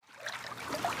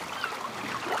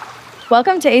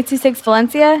Welcome to 826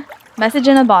 Valencia, message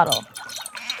in a bottle.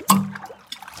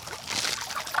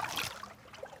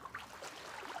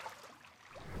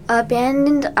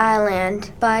 Abandoned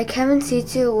Island by Kevin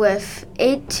Situ with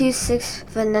 826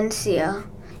 Valencia.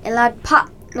 A loud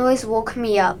pop noise woke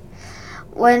me up.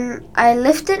 When I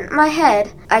lifted my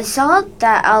head, I saw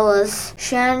that I was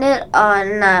stranded on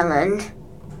an island.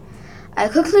 I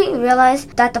quickly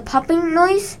realized that the popping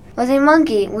noise was a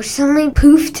monkey which suddenly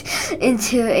poofed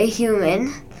into a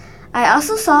human. I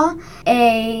also saw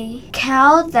a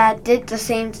cow that did the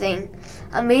same thing.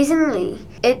 Amazingly,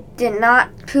 it did not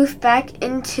poof back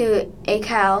into a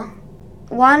cow.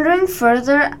 Wandering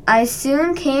further, I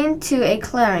soon came to a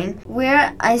clearing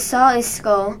where I saw a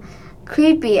skull.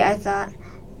 Creepy, I thought.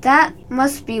 That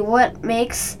must be what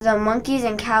makes the monkeys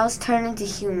and cows turn into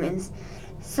humans.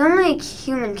 Suddenly a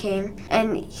human came,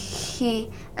 and he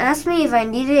asked me if I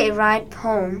needed a ride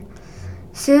home.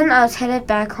 Soon I was headed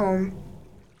back home.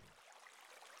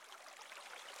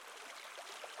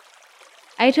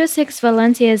 826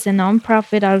 Valencia is a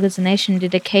non-profit organization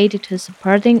dedicated to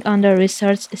supporting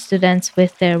under-researched students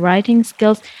with their writing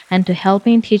skills and to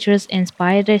helping teachers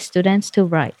inspire their students to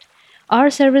write. Our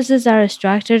services are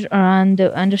structured around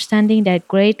the understanding that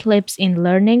great leaps in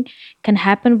learning can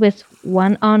happen with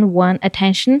one-on-one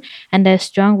attention and that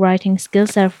strong writing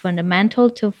skills are fundamental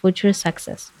to future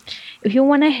success. If you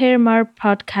want to hear more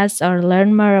podcasts or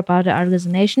learn more about the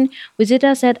organization, visit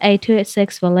us at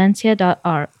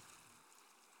 826valencia.org.